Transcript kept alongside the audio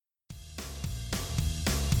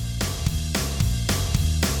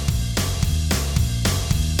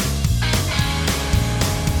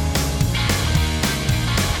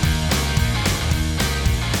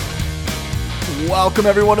Welcome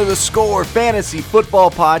everyone to the Score Fantasy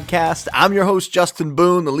Football Podcast. I'm your host, Justin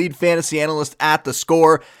Boone, the lead fantasy analyst at the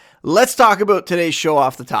Score. Let's talk about today's show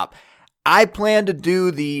off the top. I plan to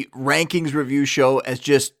do the rankings review show as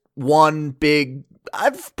just one big,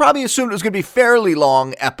 I've probably assumed it was going to be fairly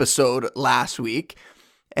long episode last week.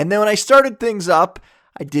 And then when I started things up,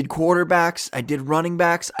 I did quarterbacks, I did running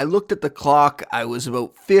backs. I looked at the clock. I was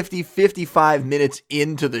about 55 minutes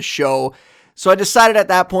into the show. So I decided at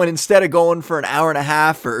that point, instead of going for an hour and a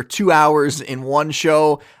half or 2 hours in one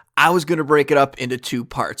show, I was going to break it up into two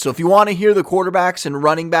parts. So if you want to hear the quarterbacks and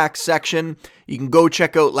running back section, you can go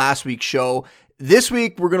check out last week's show. This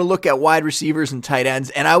week, we're going to look at wide receivers and tight ends,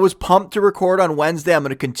 and I was pumped to record on Wednesday. I'm going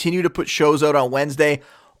to continue to put shows out on Wednesday.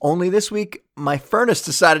 Only this week, my furnace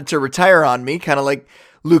decided to retire on me, kind of like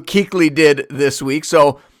Luke Kuechly did this week.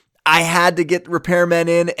 So I had to get repairmen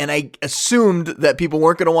in, and I assumed that people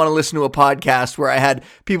weren't going to want to listen to a podcast where I had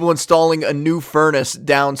people installing a new furnace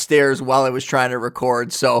downstairs while I was trying to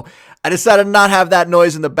record. So I decided to not have that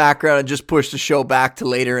noise in the background and just push the show back to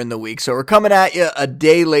later in the week. So we're coming at you a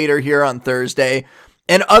day later here on Thursday.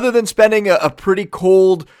 And other than spending a pretty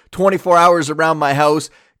cold 24 hours around my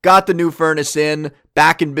house, got the new furnace in,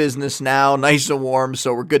 back in business now, nice and warm,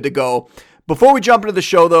 so we're good to go. Before we jump into the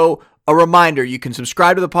show, though, a reminder, you can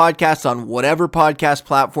subscribe to the podcast on whatever podcast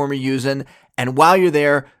platform you're using. And while you're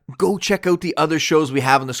there, go check out the other shows we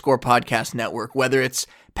have on the Score Podcast Network, whether it's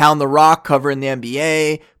Pound the Rock covering the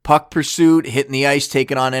NBA, Puck Pursuit, Hitting the Ice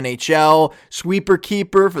taking on NHL, Sweeper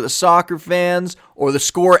Keeper for the soccer fans, or the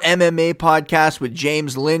Score MMA podcast with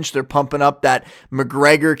James Lynch. They're pumping up that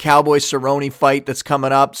McGregor Cowboy Cerrone fight that's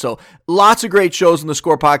coming up. So lots of great shows on the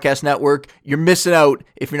Score Podcast Network. You're missing out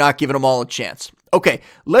if you're not giving them all a chance. Okay,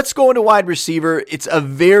 let's go into wide receiver. It's a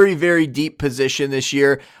very, very deep position this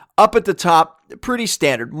year. Up at the top, pretty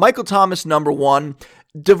standard. Michael Thomas, number one.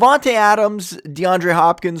 Devontae Adams, DeAndre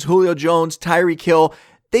Hopkins, Julio Jones, Tyreek Hill,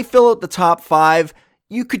 they fill out the top five.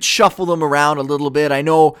 You could shuffle them around a little bit. I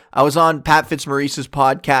know I was on Pat Fitzmaurice's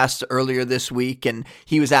podcast earlier this week, and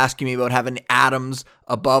he was asking me about having Adams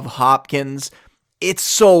above Hopkins. It's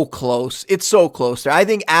so close. It's so close there. I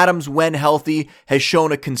think Adams, when healthy, has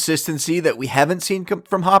shown a consistency that we haven't seen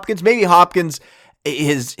from Hopkins. Maybe Hopkins,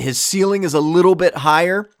 his ceiling is a little bit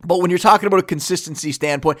higher, but when you're talking about a consistency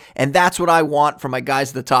standpoint, and that's what I want from my guys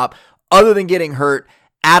at the top, other than getting hurt,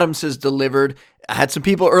 Adams has delivered. I had some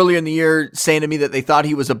people earlier in the year saying to me that they thought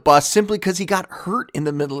he was a bust simply because he got hurt in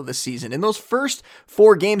the middle of the season. In those first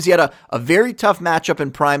 4 games, he had a very tough matchup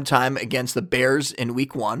in prime time against the Bears in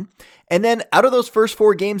week 1. And then out of those first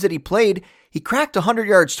 4 games that he played, he cracked 100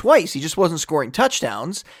 yards twice. He just wasn't scoring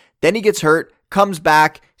touchdowns. Then he gets hurt, comes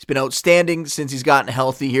back. He's been outstanding since he's gotten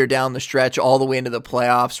healthy here down the stretch all the way into the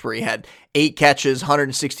playoffs where he had 8 catches,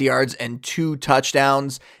 160 yards, and 2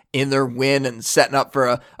 touchdowns in their win and setting up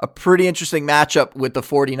for a pretty interesting matchup with the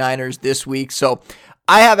 49ers this week. So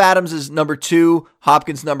I have Adams as number 2,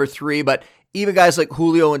 Hopkins number 3, but even guys like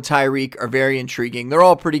Julio and Tyreek are very intriguing. They're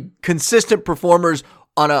all pretty consistent performers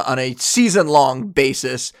on a season-long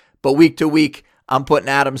basis, but week to week, I'm putting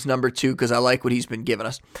Adams number 2 because I like what he's been giving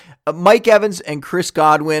us. Mike Evans and Chris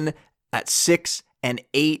Godwin at 6 and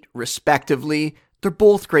 8 respectively. They're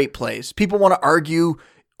both great plays. People want to argue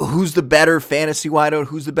who's the better fantasy wideout,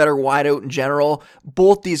 who's the better wideout in general.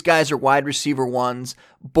 Both these guys are wide receiver ones.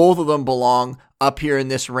 Both of them belong up here in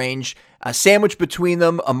this range. Sandwiched between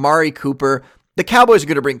them, Amari Cooper. The Cowboys are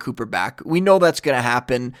going to bring Cooper back. We know that's going to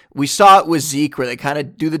happen. We saw it with Zeke where they kind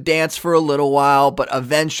of do the dance for a little while, but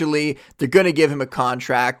eventually they're going to give him a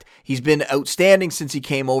contract. He's been outstanding since he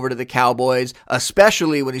came over to the Cowboys,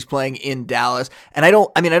 especially when he's playing in Dallas. And I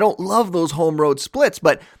don't love those home road splits,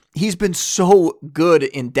 but he's been so good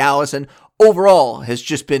in Dallas and overall has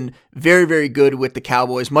just been very, very good with the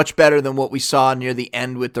Cowboys, much better than what we saw near the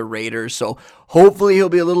end with the Raiders. So hopefully he'll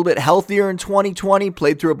be a little bit healthier in 2020,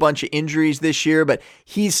 played through a bunch of injuries this year, but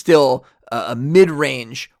he's still a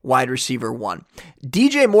mid-range wide receiver 1.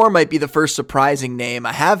 DJ Moore might be the first surprising name.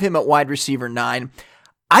 I have him at wide receiver 9.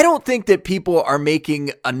 I don't think that people are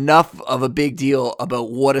making enough of a big deal about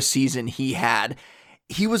what a season he had.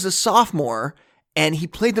 He was a sophomore, and he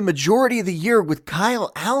played the majority of the year with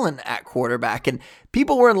Kyle Allen at quarterback. And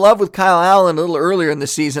people were in love with Kyle Allen a little earlier in the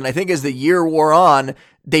season. I think as the year wore on,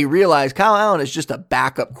 they realized Kyle Allen is just a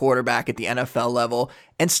backup quarterback at the NFL level.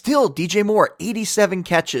 And still, DJ Moore, 87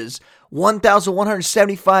 catches,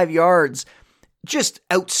 1,175 yards. Just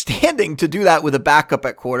outstanding to do that with a backup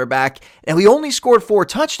at quarterback. And we only scored 4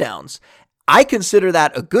 touchdowns. I consider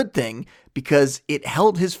that a good thing because it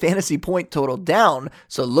held his fantasy point total down.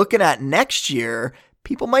 So looking at next year,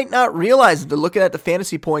 people might not realize, they're looking at the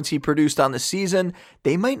fantasy points he produced on the season,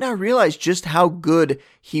 they might not realize just how good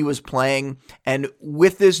he was playing. And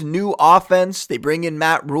with this new offense, they bring in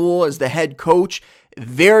Matt Rule as the head coach.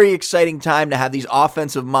 Very exciting time to have these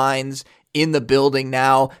offensive minds in the building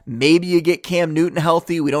now. Maybe you get Cam Newton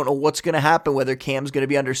healthy. We don't know what's going to happen, whether Cam's going to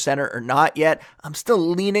be under center or not yet. I'm still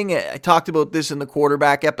leaning, I talked about this in the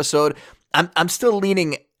quarterback episode, I'm still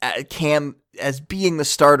leaning at Cam as being the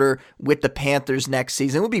starter with the Panthers next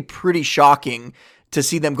season. It would be pretty shocking to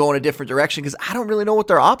see them go in a different direction because I don't really know what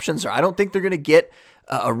their options are. I don't think they're going to get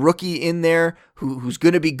a rookie in there who's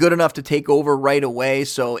going to be good enough to take over right away.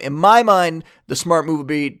 So in my mind, the smart move would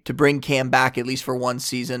be to bring Cam back at least for one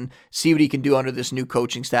season, see what he can do under this new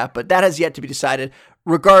coaching staff. But that has yet to be decided.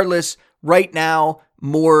 Regardless, right now,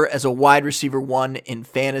 Moore as a wide receiver 1 in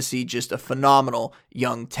fantasy, just a phenomenal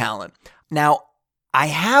young talent. Now, I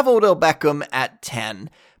have Odell Beckham at 10,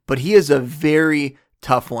 but he is a very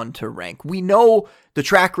tough one to rank. We know the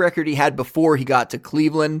track record he had before he got to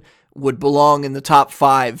Cleveland would belong in the top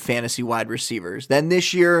 5 fantasy wide receivers. Then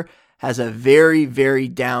this year has a very, very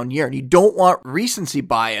down year, and you don't want recency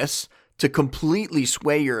bias to completely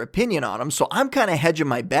sway your opinion on him. So I'm kind of hedging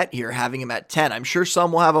my bet here, having him at 10. I'm sure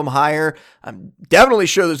some will have him higher. I'm definitely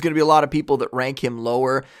sure there's going to be a lot of people that rank him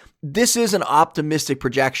lower. This is an optimistic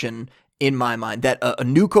projection in my mind, that a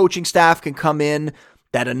new coaching staff can come in,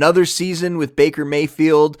 that another season with Baker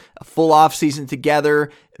Mayfield, a full offseason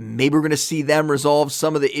together, maybe we're going to see them resolve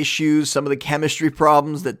some of the issues, some of the chemistry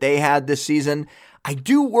problems that they had this season. I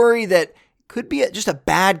do worry that could be just a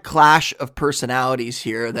bad clash of personalities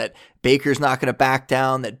here, that Baker's not going to back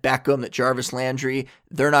down, that Beckham, that Jarvis Landry,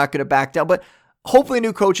 they're not going to back down. But hopefully a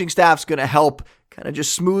new coaching staff's going to help kind of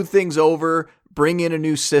just smooth things over, bring in a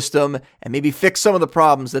new system, and maybe fix some of the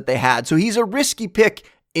problems that they had. So he's a risky pick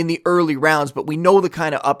in the early rounds, but we know the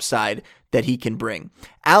kind of upside that he can bring.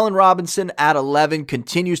 Allen Robinson at 11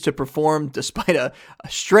 continues to perform despite a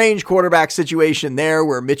strange quarterback situation there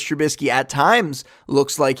where Mitch Trubisky at times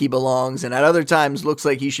looks like he belongs and at other times looks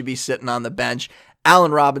like he should be sitting on the bench.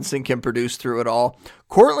 Allen Robinson can produce through it all.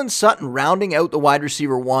 Courtland Sutton rounding out the wide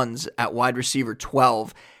receiver 1s at wide receiver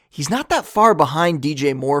 12. He's not that far behind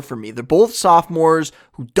DJ Moore for me. They're both sophomores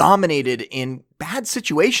who dominated in bad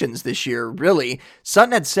situations this year, really.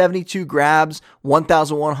 Sutton had 72 grabs,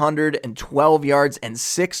 1,112 yards, and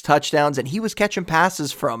 6 touchdowns, and he was catching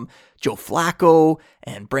passes from Joe Flacco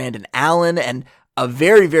and Brandon Allen and a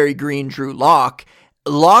very, very green Drew Lock.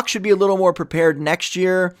 Lock should be a little more prepared next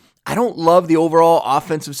year. I don't love the overall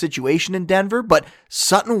offensive situation in Denver, but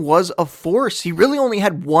Sutton was a force. He really only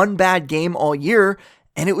had one bad game all year,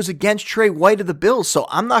 and it was against Trey White of the Bills, so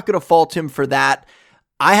I'm not going to fault him for that.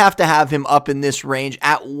 I have to have him up in this range.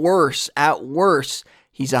 At worst,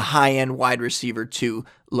 he's a high-end wide receiver too,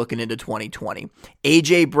 looking into 2020.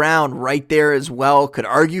 A.J. Brown right there as well. Could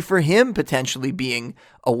argue for him potentially being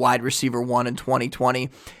a wide receiver 1 in 2020.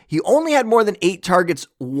 He only had more than 8 targets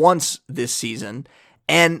once this season,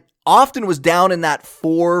 and often was down in that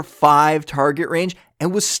 4-5 target range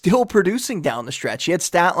and was still producing down the stretch. He had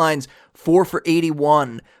stat lines 4 for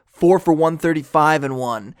 81, 4 for 135 and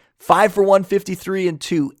 1, 5 for 153 and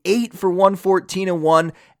 2, 8 for 114 and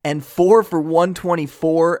 1, and 4 for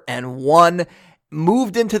 124 and 1.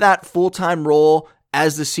 Moved into that full-time role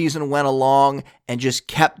as the season went along and just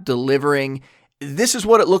kept delivering. This is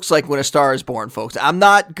what it looks like when a star is born, folks. I'm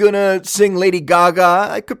not going to sing Lady Gaga.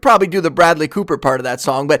 I could probably do the Bradley Cooper part of that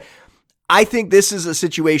song, but I think this is a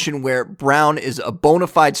situation where Brown is a bona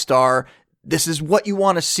fide star. This is what you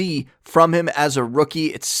want to see from him as a rookie.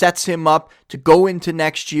 It sets him up to go into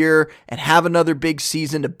next year and have another big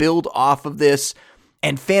season to build off of this.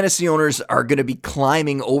 And fantasy owners are going to be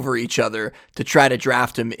climbing over each other to try to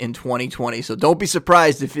draft him in 2020. So don't be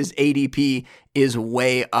surprised if his ADP is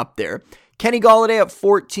way up there. Kenny Golladay at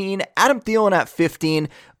 14, Adam Thielen at 15.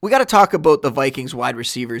 We got to talk about the Vikings wide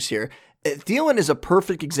receivers here. Thielen is a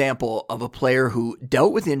perfect example of a player who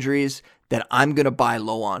dealt with injuries that I'm going to buy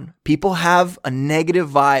low on. People have a negative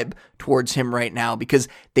vibe towards him right now because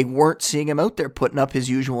they weren't seeing him out there putting up his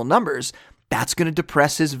usual numbers. That's going to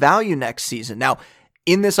depress his value next season. Now,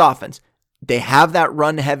 in this offense, they have that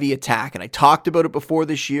run-heavy attack, and I talked about it before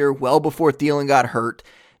this year, well before Thielen got hurt,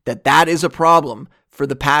 that is a problem for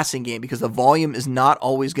the passing game because the volume is not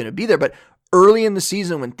always going to be there. But early in the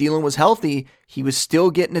season when Thielen was healthy, he was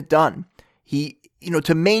still getting it done.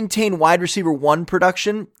 To maintain wide receiver 1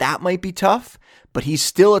 production, that might be tough, but he's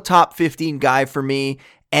still a top 15 guy for me,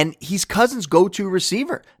 and he's Cousins' go-to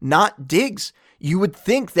receiver, not Diggs. You would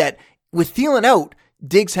think that with Thielen out,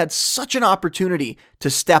 Diggs had such an opportunity to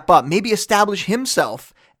step up, maybe establish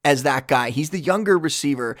himself as that guy. He's the younger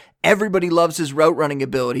receiver. Everybody loves his route running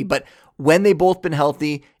ability, but when they both been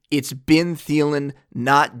healthy, it's been Thielen,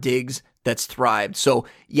 not Diggs, that's thrived. So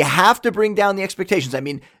you have to bring down the expectations. I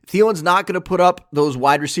mean, Thielen's not going to put up those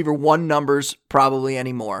wide receiver 1 numbers probably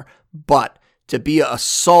anymore, but to be a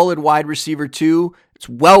solid wide receiver 2, it's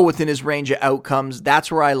well within his range of outcomes.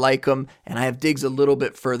 That's where I like him, and I have Diggs a little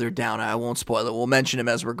bit further down. I won't spoil it. We'll mention him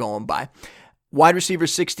as we're going by. Wide receiver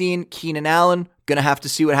 16, Keenan Allen. Going to have to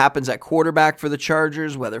see what happens at quarterback for the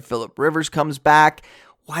Chargers, whether Phillip Rivers comes back.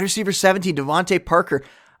 Wide receiver 17, Devontae Parker.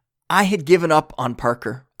 I had given up on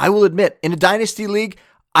Parker. I will admit, in a dynasty league,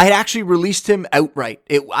 I had actually released him outright.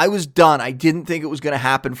 I was done. I didn't think it was going to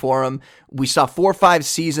happen for him. We saw 4 or 5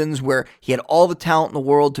 seasons where he had all the talent in the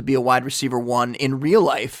world to be a wide receiver 1 in real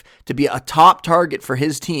life, to be a top target for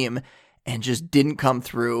his team, and just didn't come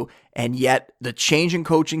through. And yet, the change in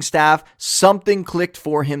coaching staff, something clicked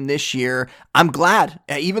for him this year. I'm glad.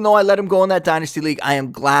 Even though I let him go in that dynasty league, I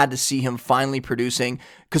am glad to see him finally producing,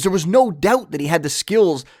 because there was no doubt that he had the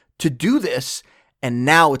skills to do this, and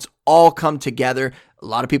now it's all come together. A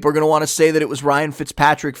lot of people are going to want to say that it was Ryan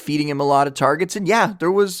Fitzpatrick feeding him a lot of targets, and yeah,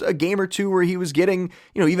 there was a game or two where he was getting,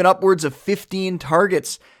 even upwards of 15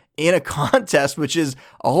 targets in a contest, which is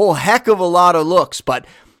a whole heck of a lot of looks, but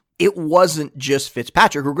it wasn't just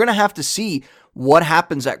Fitzpatrick. We're going to have to see what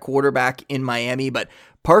happens at quarterback in Miami, but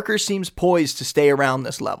Parker seems poised to stay around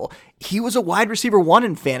this level. He was a wide receiver 1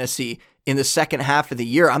 in fantasy in the second half of the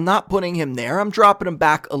year. I'm not putting him there. I'm dropping him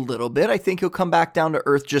back a little bit. I think he'll come back down to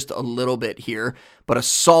earth just a little bit here, but a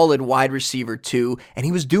solid wide receiver 2, and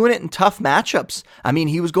he was doing it in tough matchups. I mean,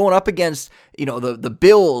 he was going up against, the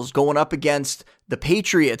Bills, going up against the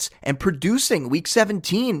Patriots, and producing. Week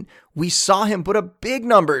 17, we saw him put up big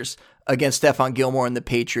numbers against Stephon Gilmore and the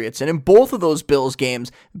Patriots. And in both of those Bills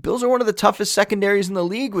games, Bills are one of the toughest secondaries in the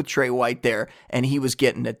league with Trey White there, and he was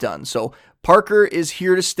getting it done. So Parker is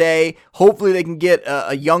here to stay. Hopefully they can get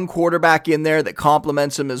a young quarterback in there that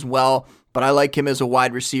complements him as well, but I like him as a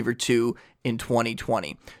wide receiver 2 in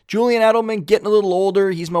 2020. Julian Edelman getting a little older.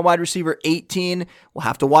 He's my wide receiver 18. We'll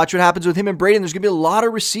have to watch what happens with him and Braden. There's going to be a lot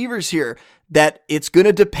of receivers here that it's going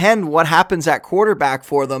to depend what happens at quarterback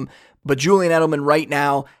for them, but Julian Edelman right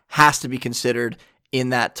now has to be considered in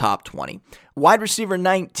that top 20. Wide receiver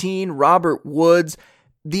 19, Robert Woods.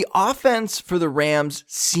 The offense for the Rams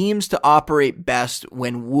seems to operate best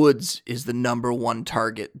when Woods is the number 1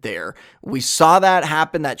 target there. We saw that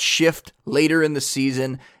happen, that shift later in the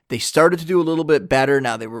season. They started to do a little bit better.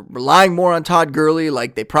 Now they were relying more on Todd Gurley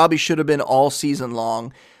like they probably should have been all season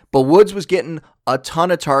long. But Woods was getting a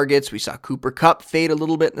ton of targets. We saw Cooper Kupp fade a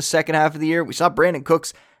little bit in the second half of the year. We saw Brandon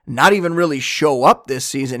Cooks not even really show up this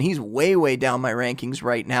season. He's way, way down my rankings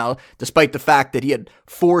right now, despite the fact that he had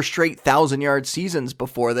 4 straight 1,000-yard seasons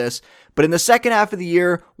before this. But in the second half of the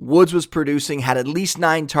year, Woods was producing, had at least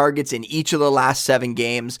 9 targets in each of the last 7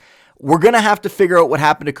 games. We're going to have to figure out what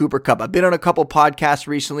happened to Cooper Kupp. I've been on a couple podcasts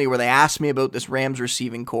recently where they asked me about this Rams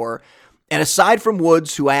receiving core. And aside from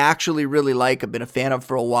Woods, who I actually really like, I've been a fan of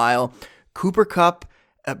for a while, Cooper Kupp,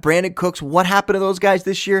 Brandon Cooks, what happened to those guys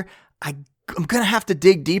this year? I'm going to have to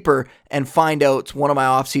dig deeper and find out. It's one of my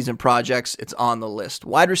offseason projects. It's on the list.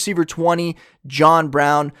 Wide receiver 20, John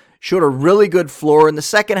Brown, showed a really good floor in the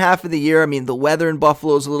second half of the year. I mean, the weather in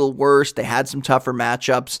Buffalo is a little worse. They had some tougher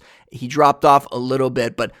matchups. He dropped off a little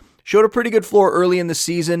bit, but showed a pretty good floor early in the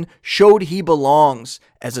season, showed he belongs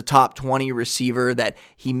as a top 20 receiver, that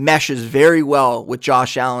he meshes very well with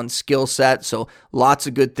Josh Allen's skill set. So lots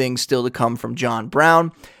of good things still to come from John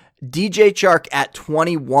Brown. DJ Chark at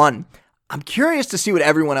 21. I'm curious to see what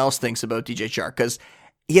everyone else thinks about DJ Chark, because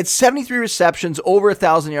he had 73 receptions, over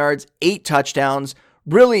 1,000 yards, 8 touchdowns,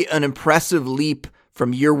 really an impressive leap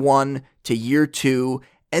from year 1 to year 2.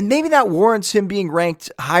 And maybe that warrants him being ranked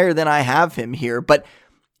higher than I have him here, but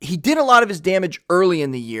he did a lot of his damage early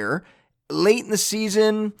in the year. Late in the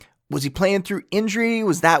season, was he playing through injury?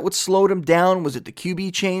 Was that what slowed him down? Was it the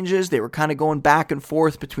QB changes? They were kind of going back and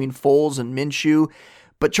forth between Foles and Minshew.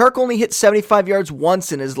 But Chark only hit 75 yards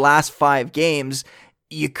once in his last 5 games.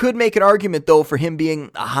 You could make an argument, though, for him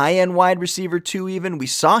being a high-end wide receiver 2 even. We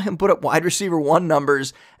saw him put up wide receiver 1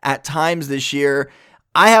 numbers at times this year.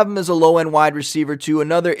 I have him as a low-end wide receiver 2,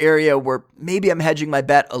 another area where maybe I'm hedging my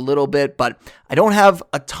bet a little bit, but I don't have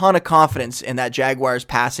a ton of confidence in that Jaguars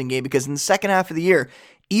passing game, because in the second half of the year,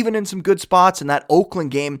 even in some good spots in that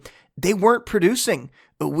Oakland game, they weren't producing.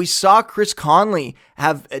 We saw Chris Conley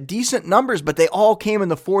have decent numbers, but they all came in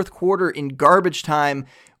the fourth quarter in garbage time.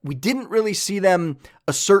 We didn't really see them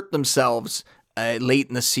assert themselves late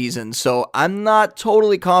in the season, so I'm not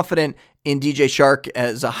totally confident in DJ Shark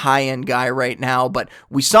as a high-end guy right now, but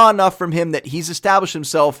we saw enough from him that he's established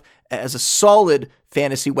himself as a solid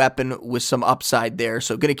fantasy weapon with some upside there,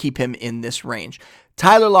 so going to keep him in this range.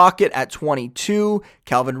 Tyler Lockett at 22,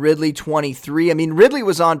 Calvin Ridley 23. I mean, Ridley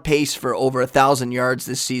was on pace for over 1,000 yards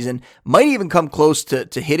this season, might even come close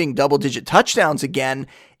to hitting double-digit touchdowns again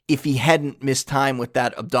if he hadn't missed time with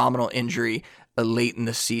that abdominal injury late in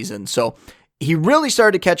the season. So he really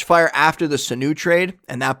started to catch fire after the Sanu trade,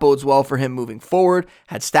 and that bodes well for him moving forward.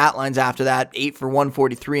 Had stat lines after that: 8 for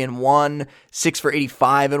 143 and 1, 6 for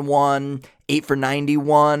 85 and 1, 8 for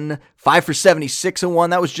 91, 5 for 76 and 1.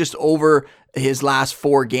 That was just over his last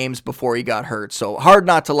 4 games before he got hurt. So hard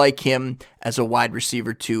not to like him as a wide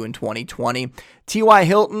receiver too in 2020. T.Y.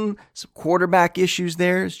 Hilton, some quarterback issues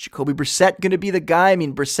there. Is Jacoby Brissett going to be the guy? I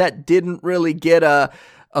mean, Brissett didn't really get a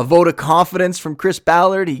vote of confidence from Chris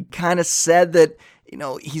Ballard. He kind of said that,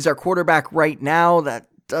 he's our quarterback right now. That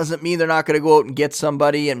doesn't mean they're not going to go out and get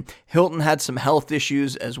somebody. And Hilton had some health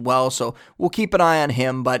issues as well, so we'll keep an eye on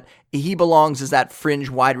him. But he belongs as that fringe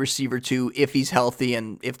wide receiver too if he's healthy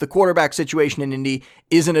and if the quarterback situation in Indy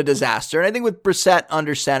isn't a disaster. And I think with Brissett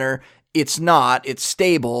under center, it's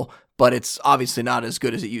stable, but it's obviously not as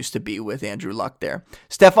good as it used to be with Andrew Luck there.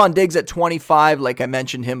 Stephon Diggs at 25, like I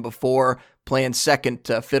mentioned him before, playing second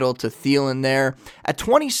fiddle to Thielen there. At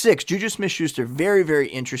 26, Juju Smith-Schuster, very, very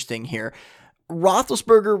interesting here.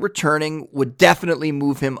 Roethlisberger returning would definitely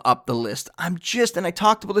move him up the list. And I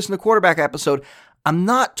talked about this in the quarterback episode, I'm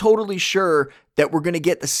not totally sure that we're going to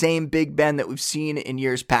get the same Big Ben that we've seen in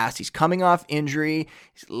years past. He's coming off injury.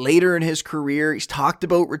 He's later in his career. He's talked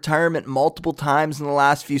about retirement multiple times in the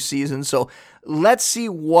last few seasons. So let's see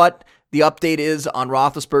what the update is on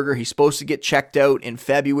Roethlisberger. He's supposed to get checked out in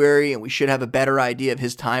February, and we should have a better idea of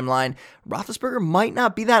his timeline. Roethlisberger might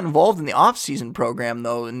not be that involved in the offseason program,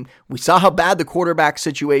 though, and we saw how bad the quarterback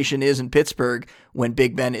situation is in Pittsburgh when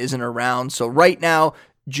Big Ben isn't around. So right now,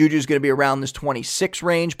 Juju's going to be around this 26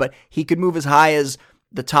 range, but he could move as high as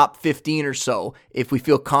the top 15 or so if we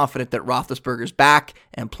feel confident that Roethlisberger's back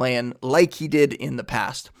and playing like he did in the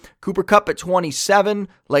past. Cooper Kupp at 27,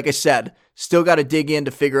 like I said, still got to dig in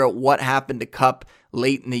to figure out what happened to Kupp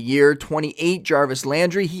late in the year. 28, Jarvis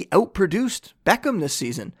Landry, he outproduced Beckham this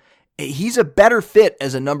season. He's a better fit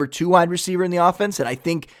as a number 2 wide receiver in the offense, and I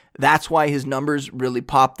think that's why his numbers really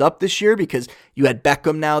popped up this year, because you had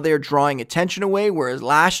Beckham now there drawing attention away, whereas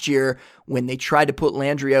last year when they tried to put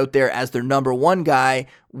Landry out there as their number 1 guy,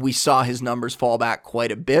 we saw his numbers fall back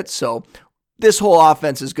quite a bit. So this whole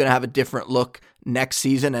offense is going to have a different look next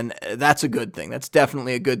season, and that's a good thing. That's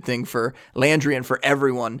definitely a good thing for Landry and for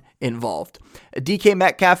everyone involved. DK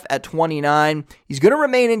Metcalf at 29, he's going to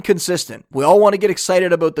remain inconsistent. We all want to get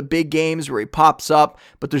excited about the big games where he pops up,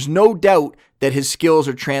 but there's no doubt that his skills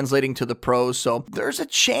are translating to the pros, so there's a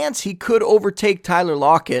chance he could overtake Tyler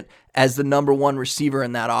Lockett as the number 1 receiver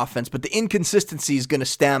in that offense, but the inconsistency is going to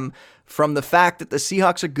stem from the fact that the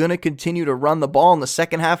Seahawks are going to continue to run the ball in the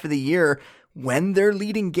second half of the year. When they're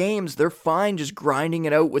leading games, they're fine just grinding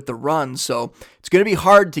it out with the run. So it's going to be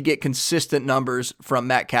hard to get consistent numbers from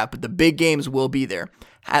Metcalf, but the big games will be there.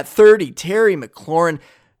 At 30, Terry McLaurin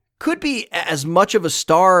could be as much of a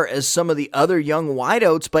star as some of the other young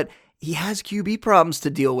wideouts, but he has QB problems to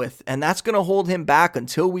deal with, and that's going to hold him back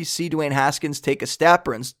until we see Dwayne Haskins take a step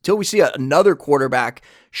or until we see another quarterback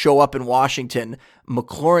show up in Washington.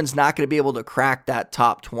 McLaurin's not going to be able to crack that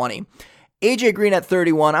top 20. AJ Green at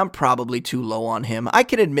 31, I'm probably too low on him. I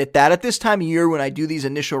can admit that. At this time of year when I do these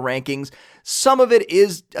initial rankings, some of it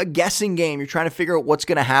is a guessing game. You're trying to figure out what's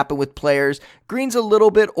going to happen with players. Green's a little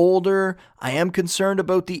bit older. I am concerned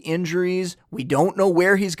about the injuries. We don't know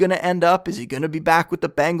where he's going to end up. Is he going to be back with the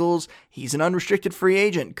Bengals? He's an unrestricted free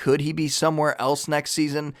agent. Could he be somewhere else next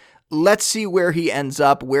season? Let's see where he ends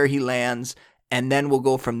up, where he lands, and then we'll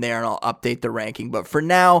go from there and I'll update the ranking. But for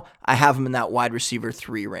now, I have him in that wide receiver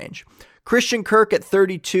 3 range. Christian Kirk at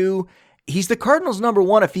 32, he's the Cardinals' number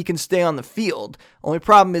 1 if he can stay on the field. Only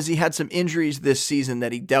problem is he had some injuries this season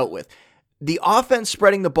that he dealt with. The offense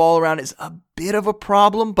spreading the ball around is a bit of a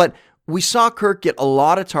problem, but we saw Kirk get a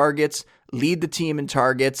lot of targets, lead the team in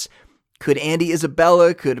targets. Could Andy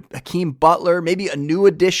Isabella, could Hakeem Butler, maybe a new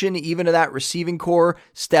addition even to that receiving core,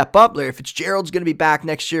 step up? Larry Fitzgerald's going to be back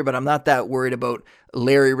next year, but I'm not that worried about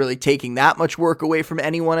Larry really taking that much work away from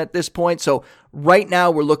anyone at this point. So right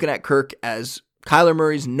now we're looking at Kirk as Kyler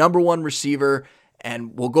Murray's number 1 receiver,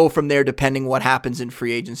 and we'll go from there depending what happens in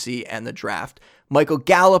free agency and the draft. Michael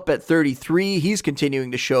Gallup at 33, he's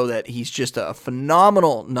continuing to show that he's just a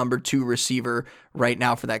phenomenal number 2 receiver right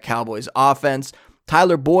now for that Cowboys offense.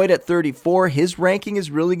 Tyler Boyd at 34, his ranking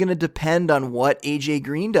is really going to depend on what AJ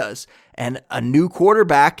Green does. And a new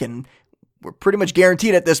quarterback, and we're pretty much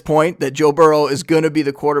guaranteed at this point that Joe Burrow is going to be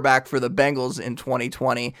the quarterback for the Bengals in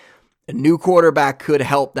 2020. A new quarterback could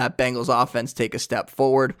help that Bengals offense take a step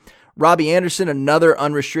forward. Robbie Anderson, another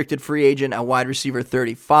unrestricted free agent at wide receiver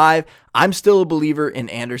 35. I'm still a believer in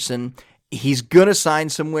Anderson. He's going to sign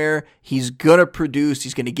somewhere. He's going to produce.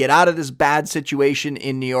 He's going to get out of this bad situation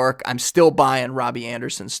in New York. I'm still buying Robbie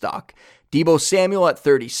Anderson stock. Deebo Samuel at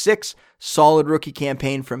 36. Solid rookie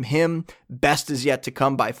campaign from him. Best is yet to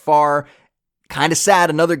come by far. Kind of sad.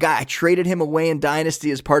 Another guy, I traded him away in Dynasty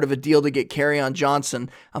as part of a deal to get Kerryon Johnson.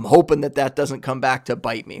 I'm hoping that doesn't come back to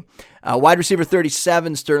bite me. Wide receiver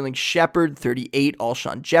 37, Sterling Shepard. 38,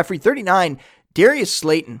 Alshon Jeffrey. 39, Darius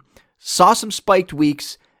Slayton. Saw some spiked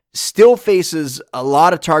weeks. Still faces a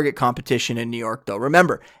lot of target competition in New York, though.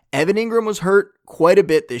 Remember, Evan Ingram was hurt quite a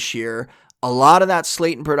bit this year. A lot of that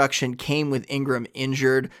Slayton production came with Ingram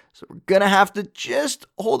injured, so we're going to have to just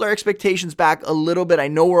hold our expectations back a little bit. I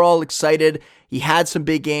know we're all excited. He had some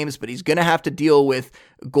big games, but he's going to have to deal with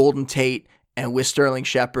Golden Tate and with Sterling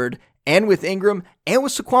Shepard and with Ingram and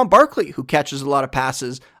with Saquon Barkley, who catches a lot of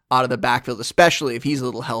passes out of the backfield, especially if he's a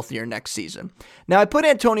little healthier next season. Now, I put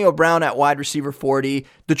Antonio Brown at wide receiver 40.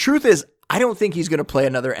 The truth is, I don't think he's going to play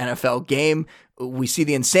another NFL game. We see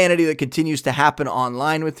the insanity that continues to happen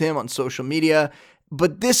online with him on social media,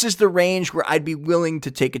 but this is the range where I'd be willing to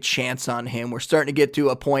take a chance on him. We're starting to get to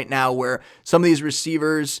a point now where some of these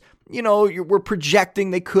receivers, we're projecting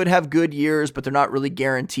they could have good years, but they're not really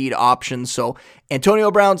guaranteed options. So Antonio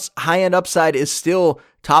Brown's high-end upside is still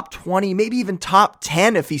top 20, maybe even top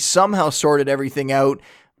 10 if he somehow sorted everything out,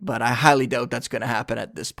 but I highly doubt that's going to happen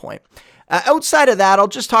at this point. Outside of that,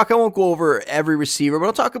 I won't go over every receiver, but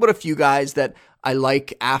I'll talk about a few guys that I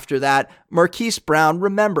like after that. Marquise Brown,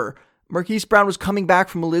 remember, Marquise Brown was coming back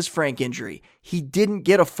from a Liz Frank injury. He didn't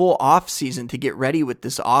get a full offseason to get ready with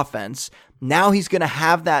this offense. Now he's going to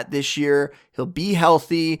have that this year. He'll be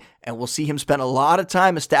healthy, and we'll see him spend a lot of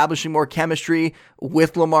time establishing more chemistry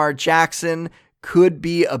with Lamar Jackson. Could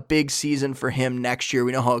be a big season for him next year.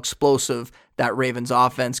 We know how explosive that Ravens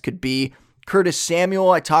offense could be. Curtis Samuel,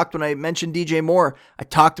 when I mentioned DJ Moore, I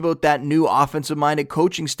talked about that new offensive-minded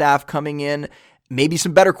coaching staff coming in. Maybe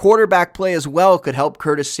some better quarterback play as well could help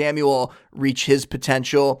Curtis Samuel reach his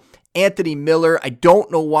potential. Anthony Miller, I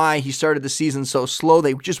don't know why he started the season so slow.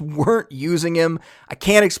 They just weren't using him. I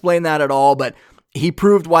can't explain that at all, but he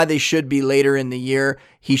proved why they should be later in the year.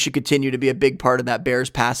 He should continue to be a big part of that Bears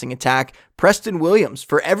passing attack. Preston Williams,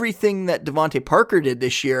 for everything that Devontae Parker did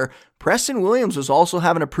this year, Preston Williams was also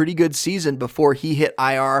having a pretty good season before he hit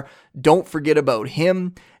IR. Don't forget about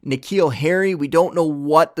him. N'Keal Harry, we don't know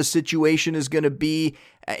what the situation is going to be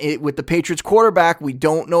with the Patriots quarterback. We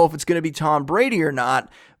don't know if it's going to be Tom Brady or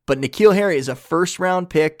not, but N'Keal Harry is a first-round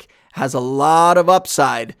pick, has a lot of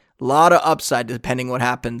upside depending what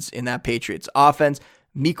happens in that Patriots offense.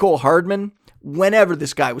 Mecole Hardman, whenever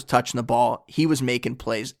this guy was touching the ball, he was making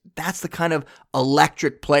plays. That's the kind of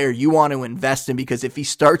electric player you want to invest in, because if he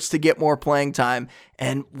starts to get more playing time,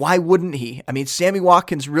 and why wouldn't he? I mean, Sammy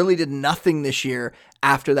Watkins really did nothing this year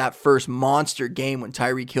after that first monster game when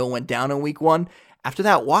Tyreek Hill went down in week 1. After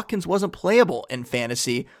that, Watkins wasn't playable in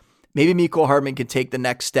fantasy. Maybe Mecole Hardman can take the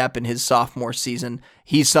next step in his sophomore season.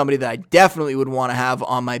 He's somebody that I definitely would want to have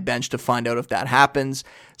on my bench to find out if that happens.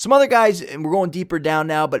 Some other guys, and we're going deeper down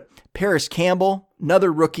now, but Paris Campbell,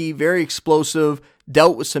 another rookie, very explosive,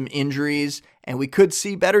 dealt with some injuries, and we could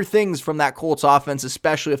see better things from that Colts offense,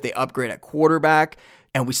 especially if they upgrade at quarterback.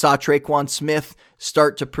 And we saw Traquan Smith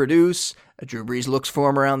start to produce. Drew Brees looks for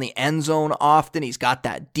him around the end zone often. He's got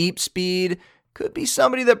that deep speed. Could be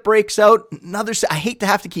somebody that breaks out. I hate to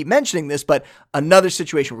have to keep mentioning this, but another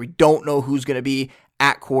situation where we don't know who's going to be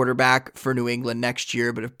at quarterback for New England next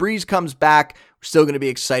year. But if Breeze comes back, we're still going to be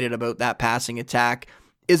excited about that passing attack.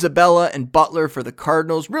 Isabella and Butler for the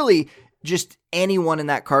Cardinals. Really, just anyone in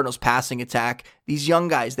that Cardinals passing attack. These young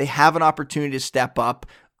guys, they have an opportunity to step up.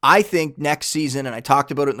 I think next season, and I talked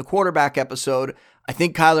about it in the quarterback episode, I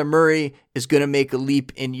think Kyler Murray is going to make a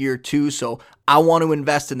leap in year 2. So I want to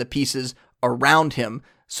invest in the pieces around him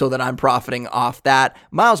so that I'm profiting off that.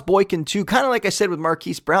 Miles Boykin too, kind of like I said with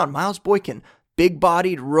Marquise Brown. Miles Boykin,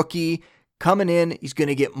 big-bodied rookie coming in. He's going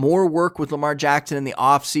to get more work with Lamar Jackson in the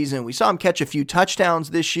offseason. We saw him catch a few touchdowns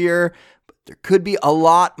this year, but there could be a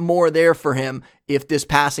lot more there for him if this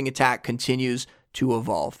passing attack continues to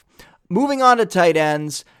evolve. Moving on to tight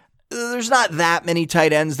ends, there's not that many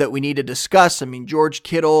tight ends that we need to discuss. I mean, George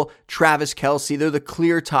Kittle, Travis Kelce, they're the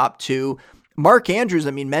clear top 2. Mark Andrews,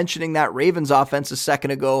 mentioning that Ravens offense a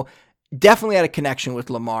second ago, definitely had a connection with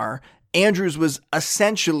Lamar. Andrews was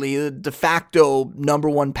essentially the de facto number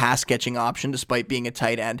 1 pass catching option despite being a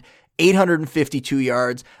tight end. 852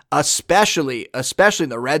 yards, especially in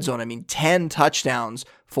the red zone. I mean, 10 touchdowns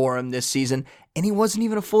for him this season, and he wasn't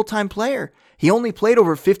even a full-time player. He only played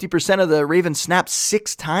over 50% of the Ravens snaps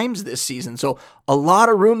 6 times this season. So a lot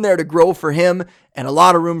of room there to grow for him and a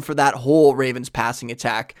lot of room for that whole Ravens passing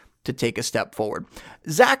attack to take a step forward.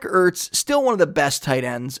 Zach Ertz, still one of the best tight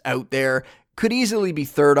ends out there, could easily be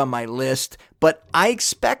third on my list, but I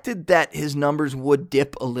expected that his numbers would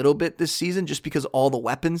dip a little bit this season just because all the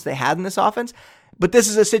weapons they had in this offense. But this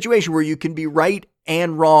is a situation where you can be right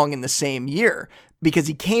and wrong in the same year because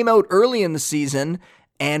he came out early in the season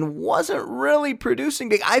and wasn't really producing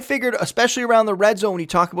big. I figured, especially around the red zone, when you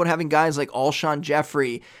talk about having guys like Alshon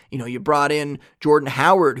Jeffrey, you brought in Jordan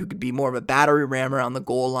Howard, who could be more of a battery ram around the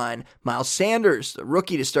goal line. Miles Sanders, the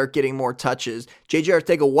rookie, to start getting more touches. J.J.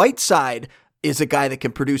 Arcega-Whiteside is a guy that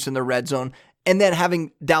can produce in the red zone. And then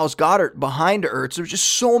having Dallas Goedert behind Ertz, there's just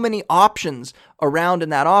so many options around in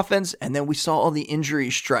that offense. And then we saw all the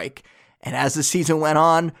injuries strike. And as the season went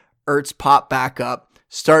on, Ertz popped back up,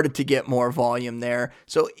 started to get more volume there.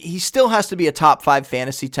 So he still has to be a top 5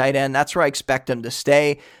 fantasy tight end. That's where I expect him to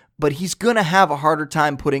stay. But he's going to have a harder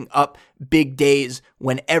time putting up big days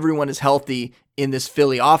when everyone is healthy in this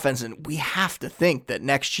Philly offense. And we have to think that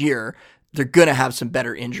next year they're going to have some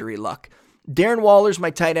better injury luck. Darren Waller's my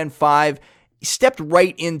tight end 5. He stepped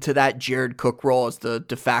right into that Jared Cook role as the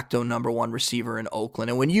de facto number 1 receiver in Oakland.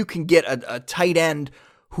 And when you can get a tight end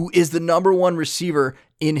who is the number 1 receiver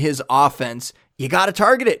in his offense, you got to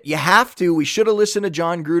target it. You have to. We should have listened to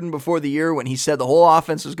John Gruden before the year when he said the whole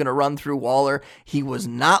offense was going to run through Waller. He was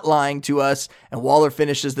not lying to us, and Waller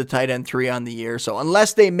finishes the tight end 3 on the year. So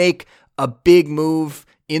unless they make a big move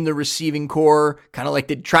in the receiving core, kind of like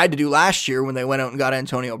they tried to do last year when they went out and got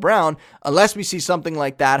Antonio Brown, unless we see something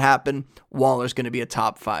like that happen, Waller's going to be a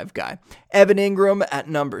top 5 guy. Evan Ingram at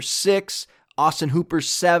number 6, Austin Hooper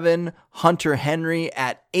 7, Hunter Henry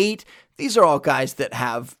at 8. These are all guys that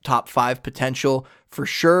have top 5 potential for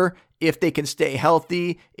sure if they can stay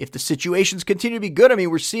healthy, if the situations continue to be good. I mean,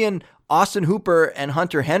 we're seeing Austin Hooper and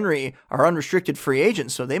Hunter Henry are unrestricted free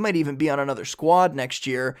agents, so they might even be on another squad next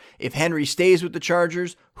year. If Henry stays with the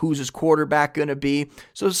Chargers, who's his quarterback going to be?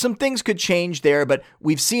 So some things could change there, but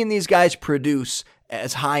we've seen these guys produce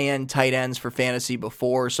as high-end tight ends for fantasy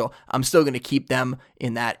before, so I'm still going to keep them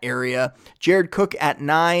in that area. Jared Cook at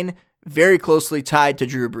 9, very closely tied to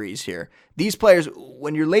Drew Brees here. These players,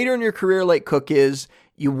 when you're later in your career like Cook is,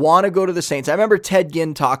 you want to go to the Saints. I remember Ted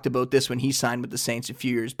Ginn talked about this when he signed with the Saints a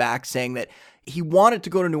few years back, saying that he wanted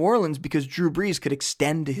to go to New Orleans because Drew Brees could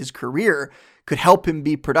extend his career, could help him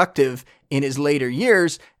be productive in his later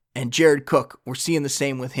years. And Jared Cook, we're seeing the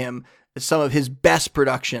same with him. Some of his best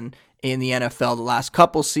production in the NFL the last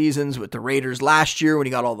couple seasons with the Raiders last year when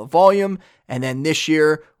he got all the volume, and then this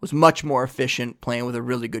year was much more efficient playing with a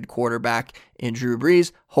really good quarterback in Drew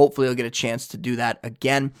Brees. Hopefully he'll get a chance to do that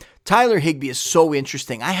again. Tyler Higbee is so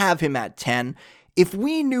interesting. I have him at 10. If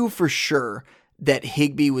we knew for sure that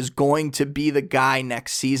Higbee was going to be the guy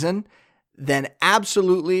next season, then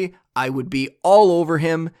absolutely I would be all over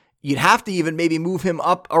him. You'd have to even maybe move him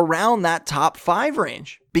up around that top 5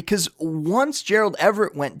 range because once Gerald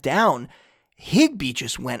Everett went down, Higbee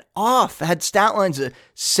just went off. Had stat lines of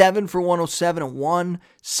 7 for 107 and 1,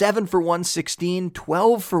 7 for 116,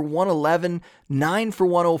 12 for 111, 9 for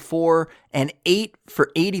 104, and 8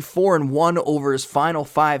 for 84 and 1 over his final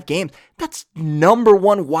 5 games. That's number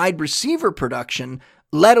 1 wide receiver production,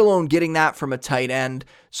 let alone getting that from a tight end.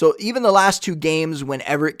 So even the last 2 games when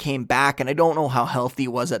Everett came back, and I don't know how healthy he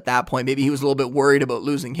was at that point, maybe he was a little bit worried about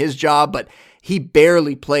losing his job, but he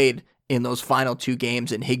barely played in those final 2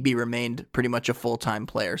 games, and Higbee remained pretty much a full-time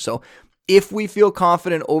player. So if we feel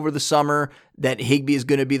confident over the summer that Higbee is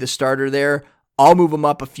going to be the starter there, I'll move him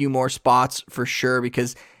up a few more spots for sure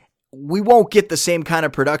because we won't get the same kind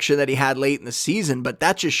of production that he had late in the season, but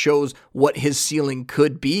that just shows what his ceiling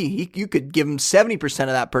could be. You could give him 70% of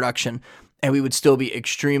that production, and we would still be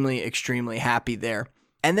extremely, extremely happy there.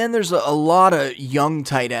 And then there's a lot of young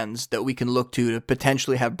tight ends that we can look to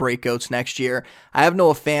potentially have breakouts next year. I have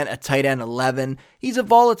Noah Fant at tight end 11. He's a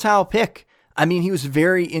volatile pick. I mean, he was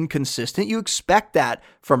very inconsistent. You expect that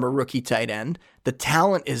from a rookie tight end. The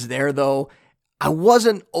talent is there, though. I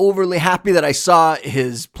wasn't overly happy that I saw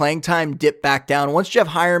his playing time dip back down. Once Jeff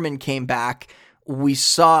Hireman came back, we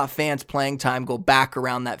saw Fant's playing time go back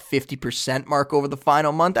around that 50% mark over the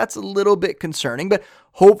final month. That's a little bit concerning, but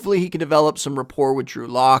hopefully he can develop some rapport with Drew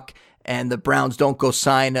Lock and the Browns don't go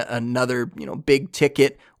sign another, big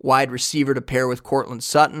ticket wide receiver to pair with Cortland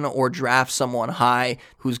Sutton or draft someone high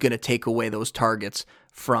who's going to take away those targets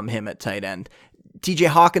from him at tight end. TJ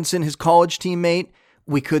Hawkinson, his college teammate,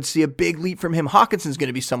 we could see a big leap from him. Hawkinson's going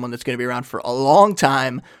to be someone that's going to be around for a long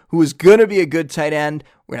time, who is going to be a good tight end.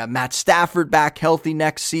 We're going to have Matt Stafford back healthy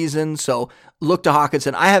next season, so look to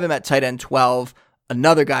Hawkinson. I have him at tight end 12.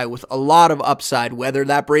 Another guy with a lot of upside, whether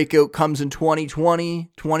that breakout comes in 2020,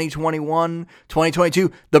 2021,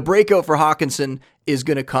 2022. The breakout for Hawkinson is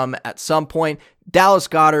going to come at some point. Dallas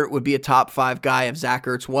Goedert would be a top 5 guy if Zach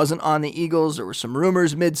Ertz wasn't on the Eagles. There were some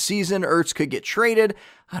rumors mid-season Ertz could get traded.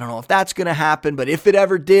 I don't know if that's going to happen, but if it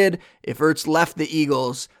ever did, if Ertz left the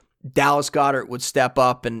Eagles, Dallas Goedert would step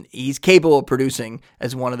up, and he's capable of producing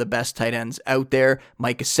as one of the best tight ends out there.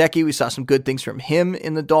 Mike Gesicki, we saw some good things from him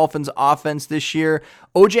in the Dolphins offense this year.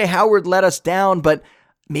 O.J. Howard let us down, but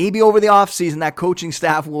maybe over the offseason that coaching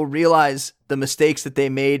staff will realize the mistakes that they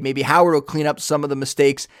made. Maybe Howard will clean up some of the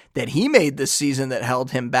mistakes that he made this season that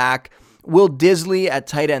held him back. Will Disley at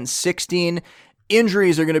tight end 16.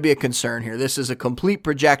 Injuries are going to be a concern here. This is a complete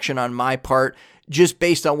projection on my part, just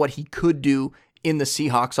based on what he could do in the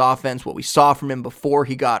Seahawks offense, what we saw from him before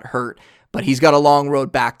he got hurt, but he's got a long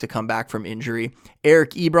road back to come back from injury.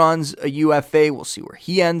 Eric Ebron's a UFA. We'll see where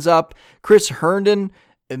he ends up. Chris Herndon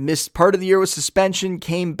missed part of the year with suspension,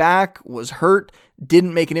 came back, was hurt,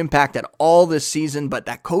 didn't make an impact at all this season, but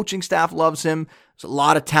that coaching staff loves him. There's a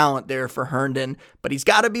lot of talent there for Herndon, but he's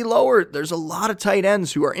got to be lower. There's a lot of tight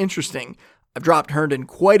ends who are interesting. I've dropped Herndon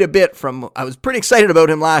quite a bit I was pretty excited about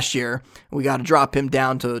him last year. We got to drop him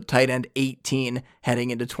down to tight end 18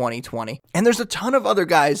 heading into 2020. And there's a ton of other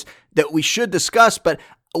guys that we should discuss, but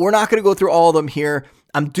we're not going to go through all of them here.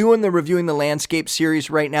 I'm doing the Reviewing the Landscape series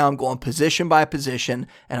right now. I'm going position by position,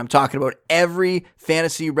 and I'm talking about every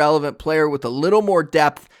fantasy relevant player with a little more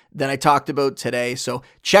depth than I talked about today. So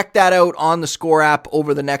check that out on the Score app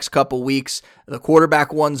over the next couple weeks. The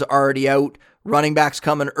quarterback one's already out. Running backs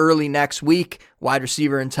coming early next week. Wide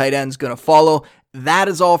receiver and tight end's going to follow. That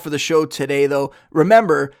is all for the show today, though.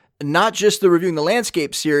 Remember, not just the Reviewing the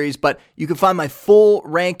Landscape series, but you can find my full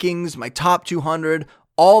rankings, my top 200,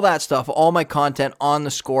 all that stuff, all my content on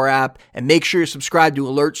the Score app. And make sure you're subscribed to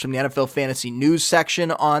alerts from the NFL Fantasy News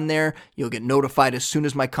section on there. You'll get notified as soon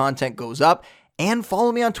as my content goes up. And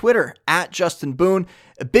follow me on Twitter, at Justin Boone.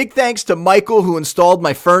 A big thanks to Michael, who installed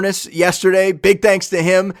my furnace yesterday. Big thanks to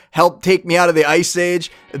him, helped take me out of the ice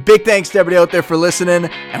age. A big thanks to everybody out there for listening,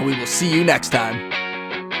 and we will see you next time.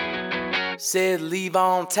 Said leave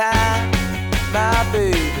on time, my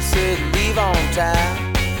baby said leave on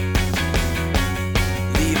time.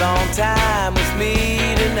 Leave on time with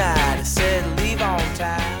me tonight. I said leave on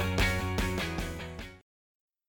time.